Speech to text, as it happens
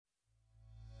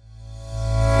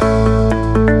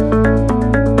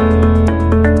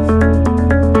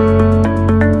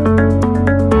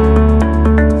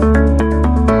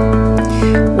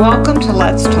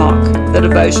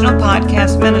devotional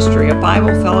podcast ministry of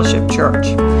Bible Fellowship Church.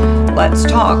 Let's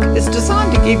Talk is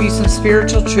designed to give you some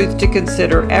spiritual truth to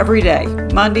consider every day,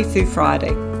 Monday through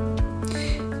Friday.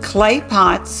 Clay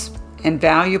pots and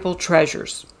valuable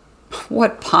treasures.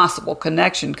 What possible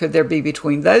connection could there be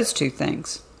between those two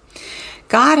things?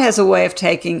 God has a way of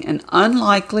taking an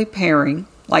unlikely pairing,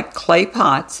 like clay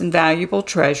pots and valuable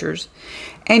treasures,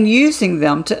 and using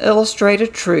them to illustrate a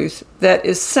truth that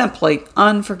is simply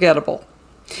unforgettable.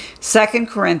 2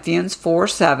 Corinthians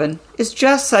 4:7 is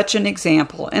just such an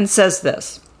example and says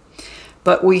this,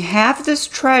 "But we have this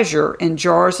treasure in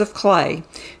jars of clay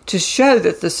to show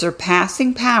that the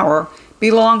surpassing power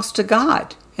belongs to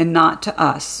God and not to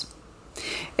us."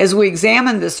 As we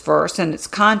examine this verse and its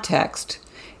context,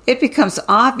 it becomes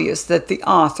obvious that the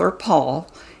author, Paul,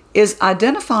 is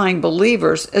identifying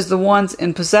believers as the ones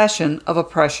in possession of a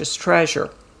precious treasure.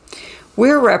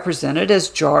 We're represented as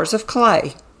jars of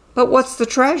clay. But what's the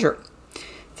treasure?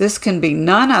 This can be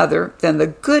none other than the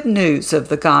good news of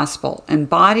the gospel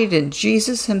embodied in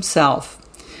Jesus himself,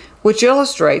 which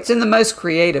illustrates in the most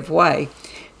creative way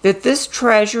that this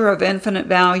treasure of infinite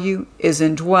value is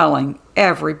indwelling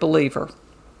every believer.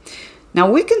 Now,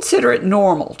 we consider it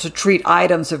normal to treat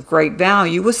items of great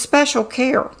value with special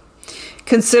care.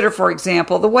 Consider, for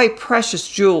example, the way precious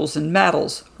jewels and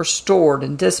metals are stored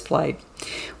and displayed.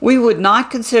 We would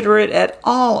not consider it at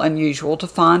all unusual to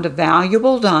find a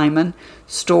valuable diamond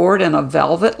stored in a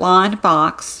velvet-lined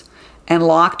box and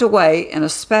locked away in a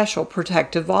special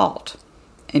protective vault.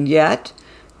 And yet,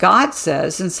 God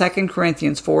says in 2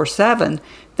 Corinthians 4:7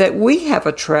 that we have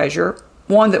a treasure,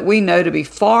 one that we know to be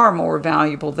far more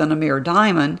valuable than a mere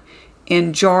diamond,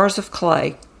 in jars of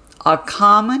clay, a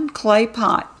common clay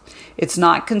pot. It's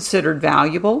not considered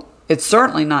valuable, it's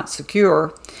certainly not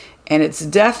secure, and it's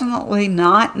definitely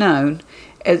not known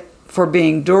for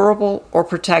being durable or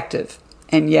protective.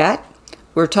 And yet,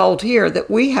 we're told here that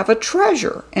we have a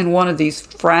treasure in one of these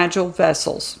fragile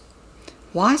vessels.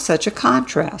 Why such a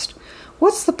contrast?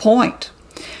 What's the point?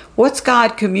 What's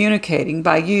God communicating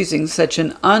by using such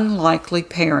an unlikely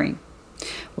pairing?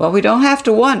 Well, we don't have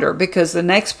to wonder, because the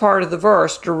next part of the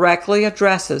verse directly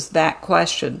addresses that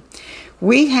question.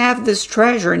 We have this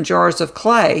treasure in jars of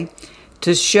clay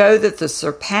to show that the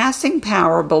surpassing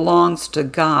power belongs to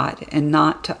God and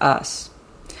not to us.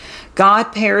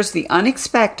 God pairs the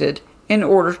unexpected in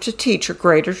order to teach a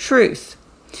greater truth.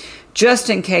 Just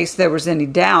in case there was any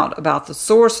doubt about the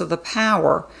source of the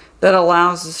power that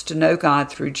allows us to know God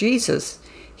through Jesus,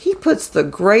 he puts the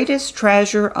greatest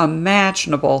treasure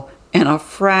imaginable in a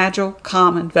fragile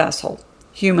common vessel,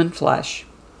 human flesh.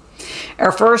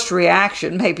 Our first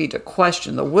reaction may be to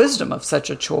question the wisdom of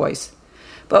such a choice,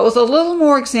 but with a little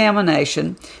more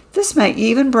examination, this may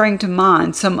even bring to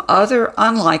mind some other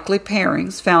unlikely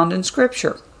pairings found in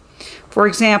Scripture. For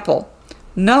example,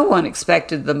 no one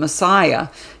expected the Messiah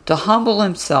to humble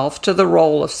himself to the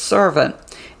role of servant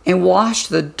and wash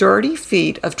the dirty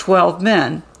feet of 12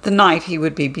 men the night he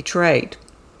would be betrayed.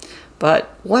 But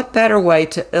what better way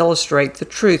to illustrate the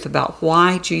truth about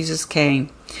why Jesus came?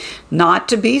 Not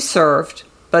to be served,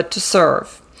 but to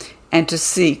serve, and to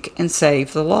seek and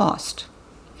save the lost.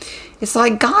 It's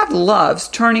like God loves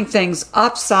turning things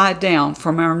upside down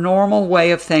from our normal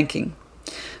way of thinking.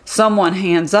 Someone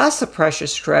hands us a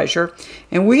precious treasure,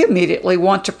 and we immediately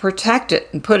want to protect it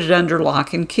and put it under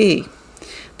lock and key.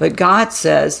 But God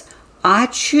says, I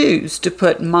choose to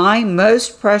put my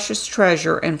most precious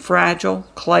treasure in fragile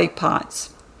clay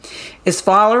pots. As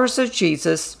followers of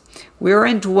Jesus, we are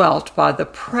indwelt by the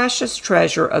precious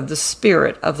treasure of the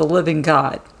Spirit of the living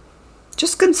God.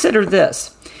 Just consider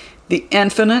this. The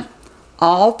infinite,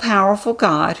 all-powerful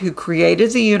God who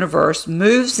created the universe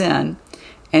moves in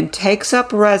and takes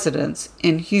up residence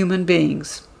in human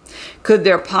beings. Could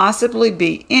there possibly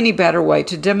be any better way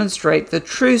to demonstrate the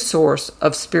true source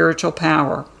of spiritual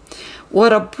power?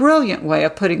 What a brilliant way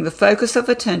of putting the focus of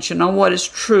attention on what is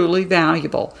truly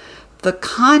valuable, the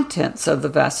contents of the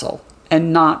vessel,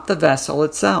 and not the vessel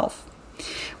itself.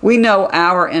 We know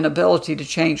our inability to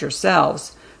change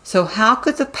ourselves, so how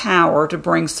could the power to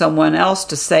bring someone else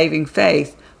to saving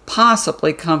faith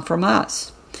possibly come from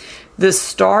us? This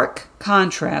stark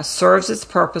contrast serves its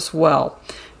purpose well,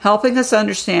 helping us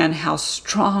understand how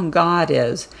strong God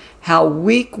is, how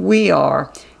weak we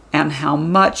are, and how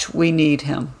much we need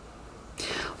him.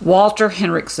 Walter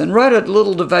Henriksen wrote a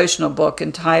little devotional book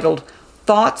entitled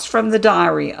Thoughts from the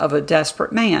Diary of a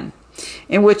Desperate Man,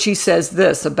 in which he says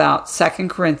this about 2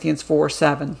 Corinthians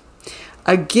 4:7.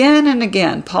 Again and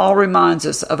again, Paul reminds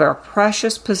us of our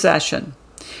precious possession.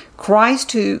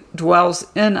 Christ who dwells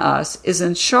in us is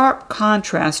in sharp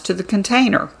contrast to the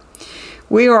container.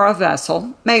 We are a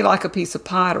vessel, made like a piece of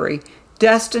pottery,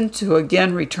 destined to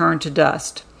again return to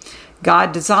dust.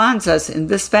 God designs us in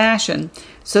this fashion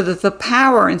so that the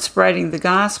power in spreading the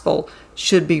gospel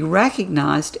should be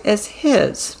recognized as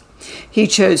His. He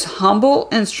chose humble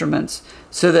instruments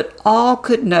so that all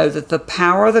could know that the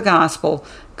power of the gospel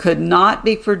could not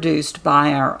be produced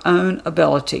by our own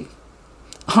ability.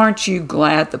 Aren't you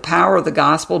glad the power of the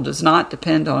gospel does not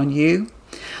depend on you?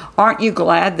 Aren't you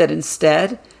glad that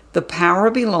instead the power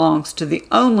belongs to the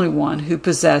only one who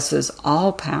possesses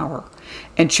all power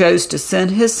and chose to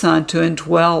send His Son to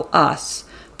indwell us,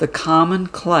 the common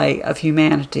clay of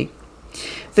humanity?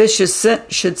 This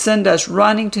should send us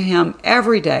running to Him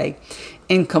every day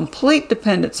in complete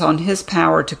dependence on His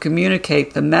power to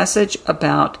communicate the message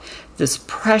about this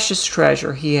precious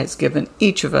treasure He has given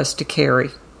each of us to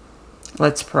carry.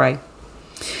 Let's pray.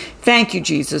 Thank you,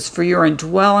 Jesus, for your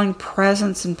indwelling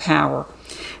presence and power.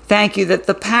 Thank you that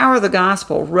the power of the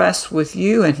gospel rests with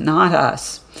you and not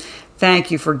us. Thank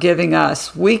you for giving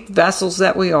us, weak vessels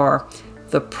that we are,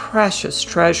 the precious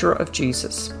treasure of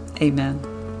Jesus. Amen.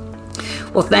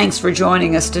 Well, thanks for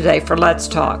joining us today for Let's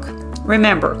Talk.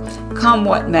 Remember, come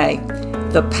what may,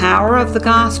 the power of the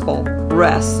gospel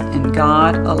rests in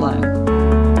God alone.